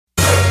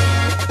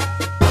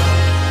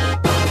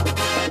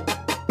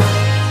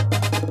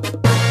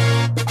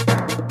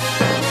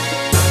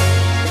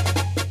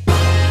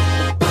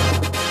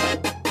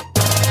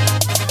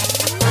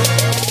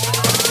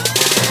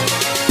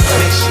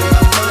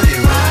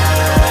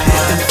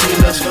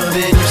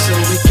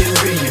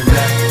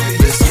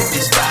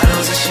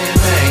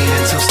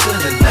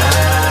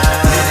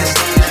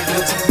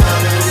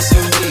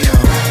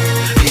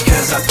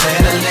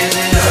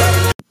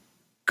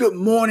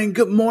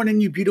Good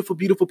morning, you beautiful,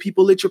 beautiful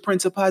people. It's your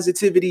Prince of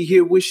Positivity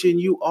here, wishing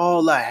you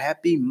all a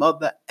happy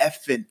mother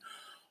effing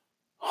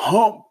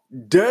hump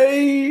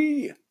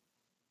day.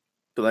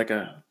 Feel like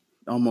I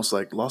almost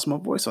like lost my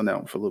voice on that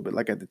one for a little bit,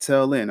 like at the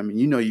tail end. I mean,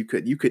 you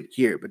could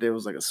hear it, but there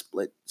was like a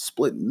split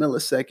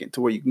millisecond to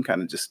where you can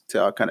kind of just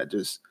tell I kind of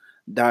just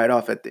died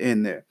off at the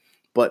end there.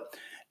 But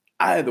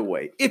either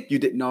way, if you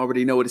didn't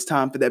already know it, it's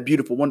time for that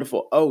beautiful,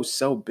 wonderful, oh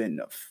so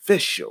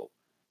beneficial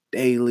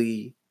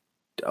daily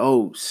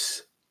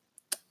dose.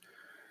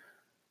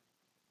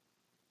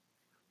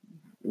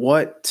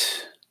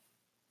 What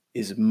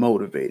is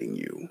motivating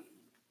you?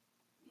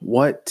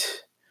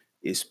 What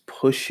is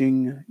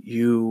pushing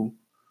you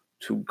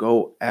to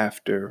go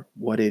after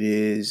what it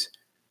is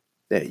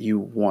that you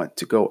want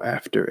to go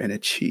after and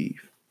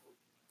achieve?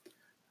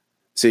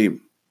 See,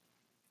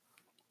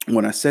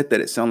 when I said that,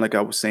 it sounded like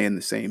I was saying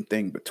the same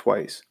thing, but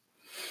twice.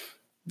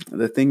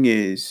 The thing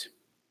is,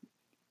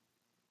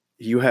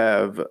 you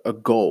have a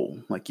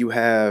goal, like you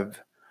have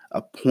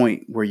a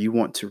point where you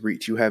want to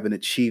reach. You have an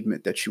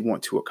achievement that you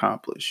want to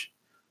accomplish.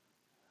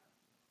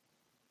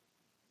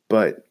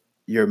 But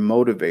your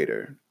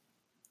motivator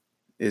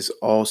is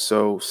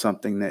also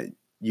something that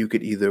you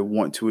could either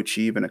want to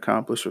achieve and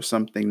accomplish or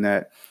something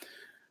that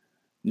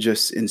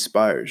just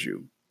inspires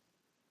you.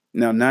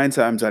 Now, 9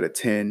 times out of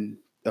 10,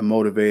 a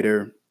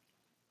motivator,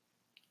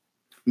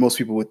 most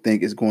people would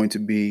think is going to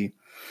be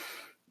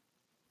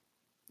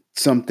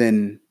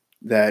something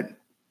that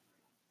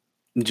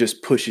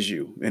just pushes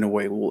you in a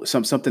way. Well,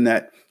 something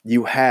that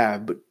you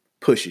have but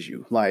pushes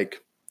you.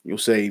 Like you'll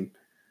say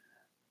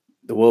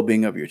the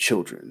well-being of your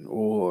children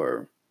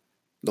or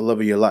the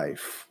love of your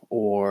life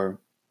or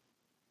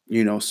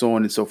so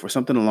on and so forth,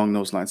 something along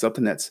those lines,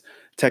 something that's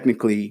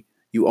technically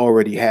you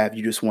already have,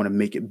 you just want to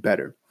make it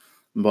better.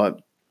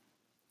 But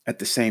at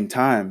the same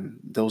time,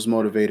 those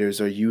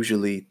motivators are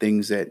usually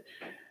things that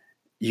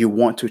you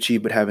want to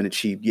achieve but haven't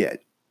achieved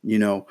yet.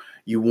 You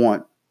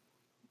want,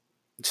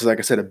 just like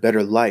I said, a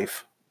better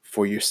life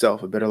for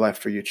yourself, a better life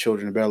for your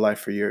children, a better life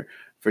for your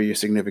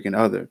significant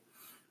other.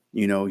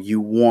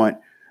 You want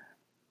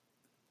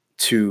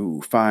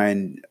to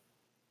find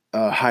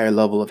a higher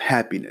level of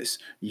happiness.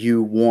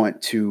 You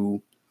want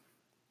to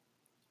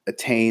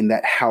attain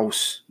that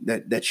house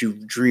that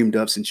you've dreamed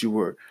of since you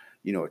were,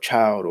 a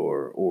child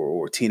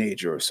or a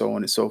teenager or so on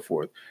and so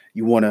forth.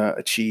 You want to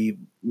achieve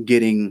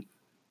getting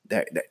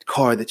that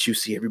car that you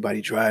see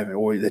everybody driving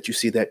or that you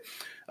see that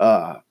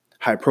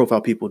high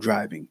profile people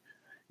driving.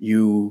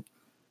 You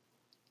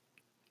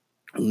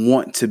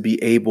want to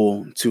be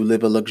able to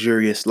live a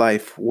luxurious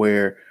life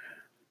where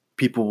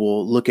people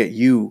will look at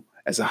you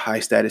as a high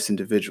status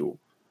individual.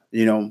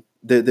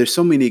 There's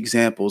so many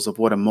examples of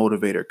what a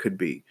motivator could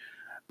be.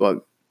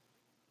 But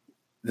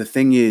the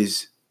thing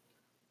is,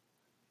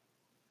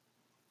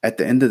 at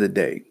the end of the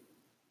day,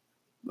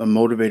 a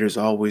motivator is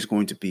always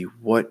going to be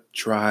what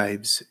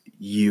drives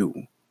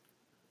you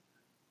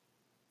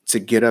to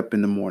get up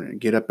in the morning,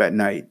 get up at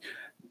night,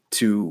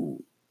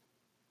 to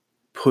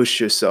push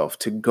yourself,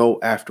 to go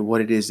after what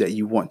it is that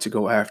you want to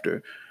go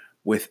after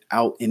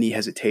without any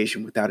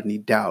hesitation, without any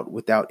doubt,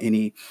 without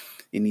any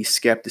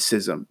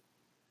skepticism.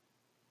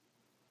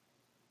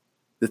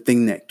 The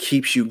thing that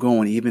keeps you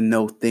going, even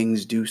though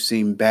things do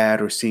seem bad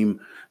or seem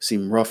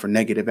rough or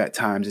negative at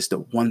times, it's the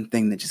one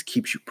thing that just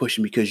keeps you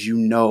pushing, because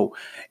in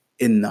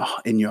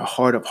your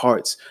heart of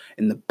hearts,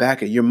 in the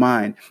back of your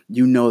mind,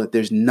 that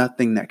there's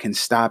nothing that can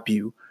stop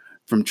you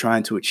from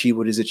trying to achieve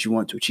what it is that you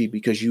want to achieve,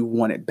 because you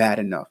want it bad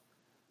enough.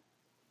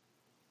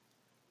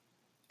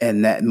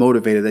 And that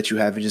motivator that you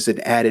have is just an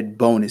added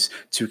bonus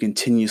to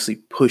continuously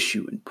push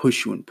you and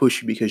push you and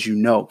push you, because you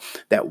know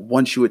that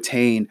once you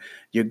attain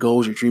your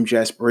goals, your dreams,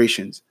 your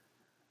aspirations,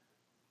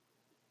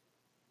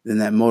 then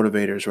that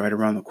motivator is right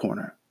around the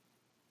corner.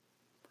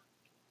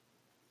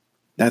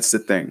 That's the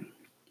thing.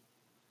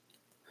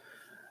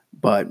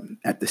 But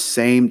at the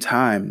same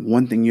time,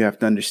 one thing you have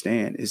to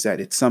understand is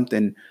that it's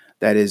something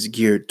that is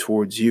geared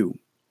towards you.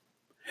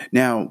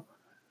 Now,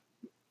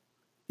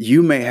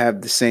 you may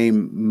have the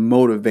same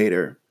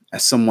motivator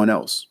as someone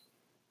else,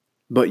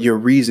 but your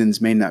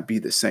reasons may not be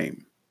the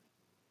same.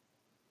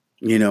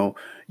 You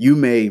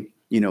may,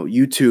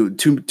 you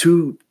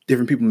two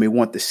different people may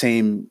want the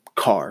same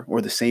car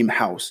or the same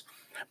house,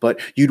 but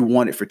you'd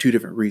want it for two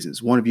different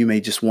reasons. One of you may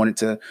just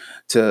want it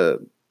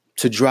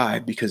to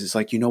drive because it's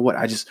like, what?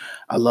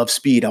 I love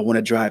speed. I want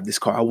to drive this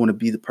car. I want to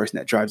be the person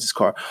that drives this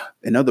car.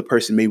 Another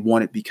person may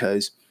want it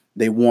because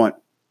they want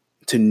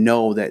to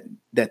know that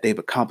they've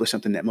accomplished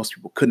something that most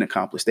people couldn't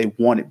accomplish. They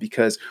want it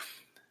because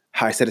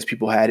high status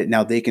people had it.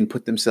 Now they can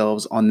put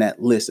themselves on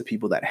that list of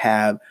people that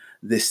have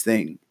this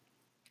thing.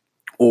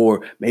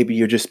 Or maybe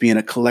you're just being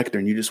a collector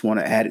and you just want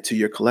to add it to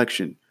your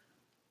collection.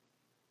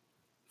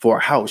 For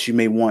a house, you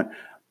may want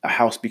a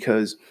house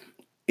because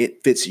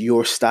it fits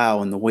your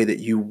style in the way that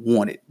you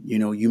want it.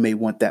 You may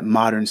want that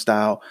modern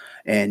style,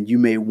 and you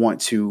may want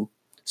to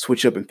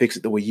switch up and fix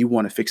it the way you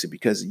want to fix it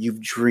because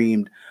you've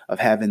dreamed of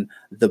having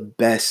the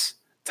best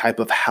type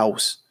of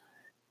house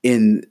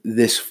in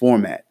this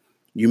format.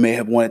 You may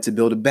have wanted to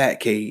build a bat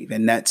cave,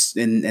 and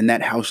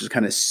that house is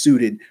kind of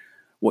suited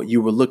what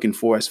you were looking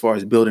for as far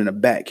as building a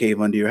bat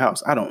cave under your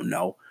house. I don't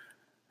know.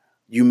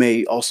 You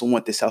may also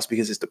want this house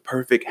because it's the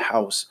perfect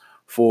house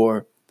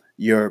for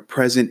your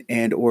present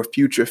and or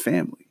future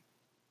family.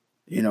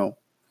 You know,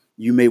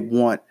 you may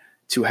want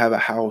to have a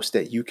house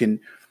that you can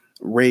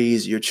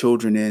raise your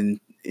children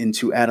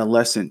into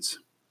adolescence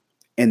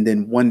and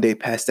then one day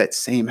pass that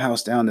same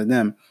house down to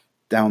them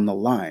down the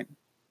line.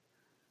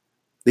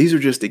 These are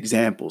just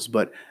examples,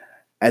 but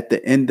at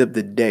the end of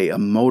the day, a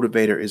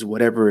motivator is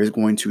whatever is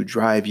going to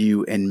drive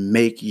you and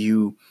make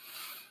you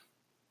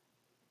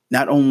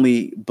not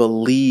only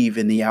believe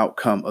in the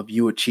outcome of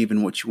you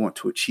achieving what you want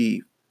to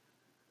achieve,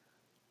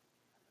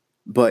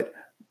 but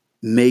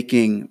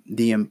making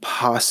the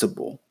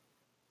impossible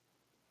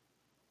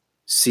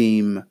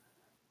seem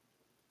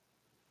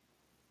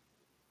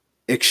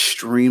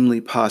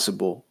extremely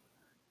possible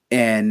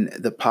and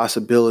the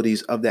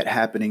possibilities of that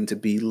happening to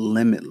be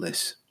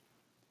limitless.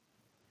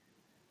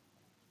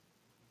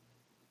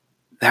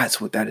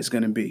 That's what that is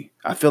going to be.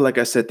 I feel like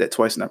I said that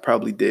twice and I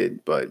probably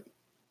did, but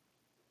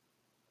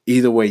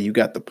either way, you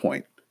got the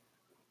point.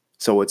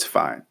 So it's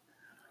fine.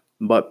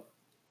 But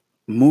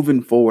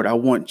moving forward, I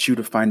want you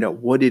to find out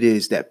what it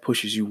is that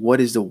pushes you. What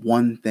is the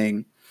one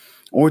thing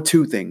or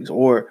two things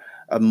or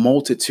a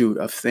multitude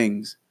of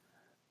things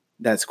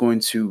that's going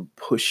to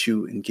push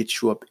you and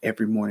get you up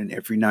every morning,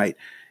 every night,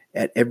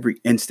 at every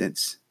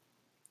instance,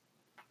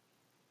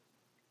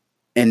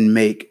 and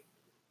make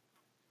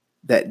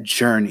that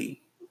journey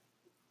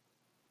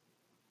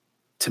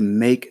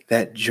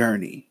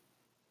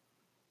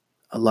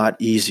a lot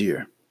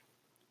easier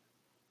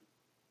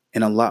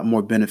and a lot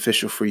more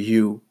beneficial for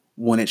you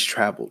when it's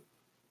traveled.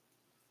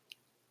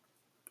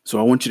 So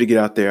I want you to get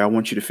out there. I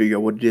want you to figure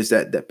out what it is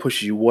that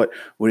pushes you, what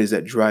it is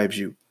that drives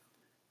you.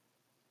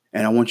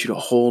 And I want you to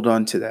hold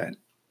on to that.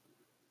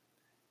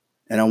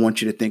 And I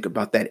want you to think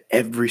about that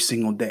every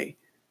single day.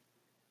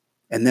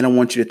 And then I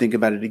want you to think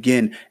about it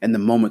again in the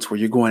moments where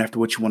you're going after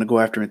what you want to go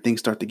after and things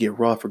start to get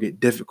rough or get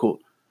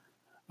difficult.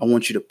 I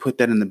want you to put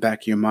that in the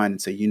back of your mind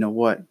and say, you know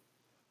what?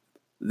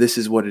 This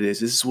is what it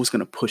is. This is what's going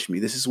to push me.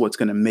 This is what's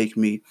going to make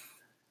me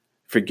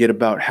forget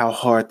about how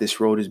hard this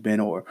road has been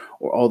or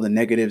all the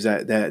negatives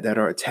that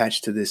are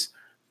attached to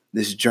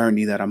this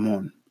journey that I'm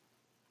on.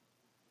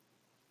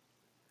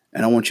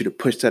 And I want you to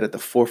push that at the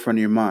forefront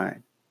of your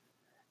mind.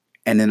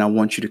 And then I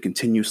want you to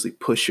continuously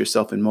push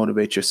yourself and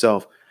motivate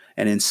yourself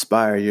and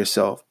inspire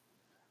yourself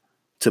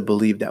to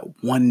believe that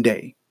one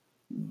day,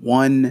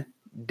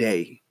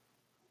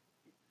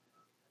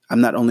 I'm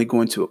not only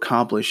going to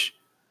accomplish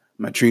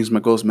my dreams, my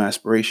goals, my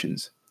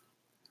aspirations,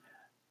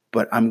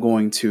 but I'm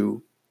going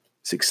to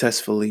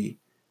successfully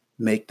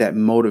make that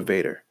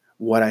motivator,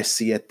 what I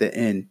see at the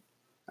end,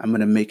 I'm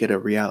going to make it a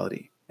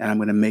reality and I'm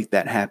going to make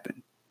that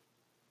happen.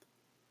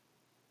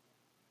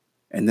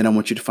 And then I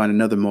want you to find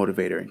another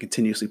motivator and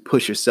continuously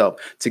push yourself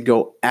to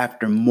go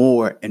after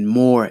more and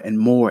more and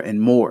more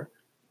and more.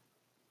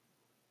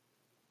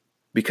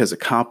 Because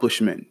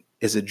accomplishment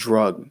is a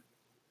drug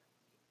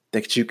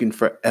that you can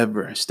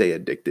forever stay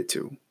addicted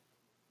to.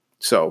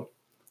 So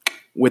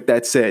with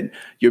that said,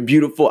 you're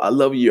beautiful. I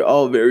love you. You're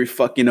all very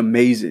fucking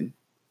amazing.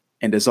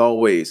 And as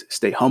always,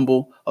 stay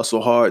humble,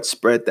 hustle hard,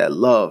 spread that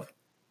love.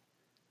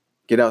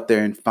 Get out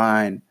there and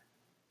find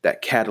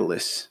that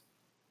catalyst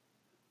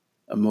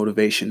of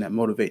motivation that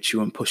motivates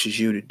you and pushes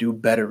you to do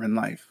better in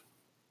life.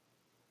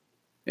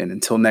 And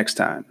until next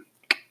time,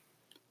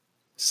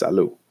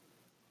 salud.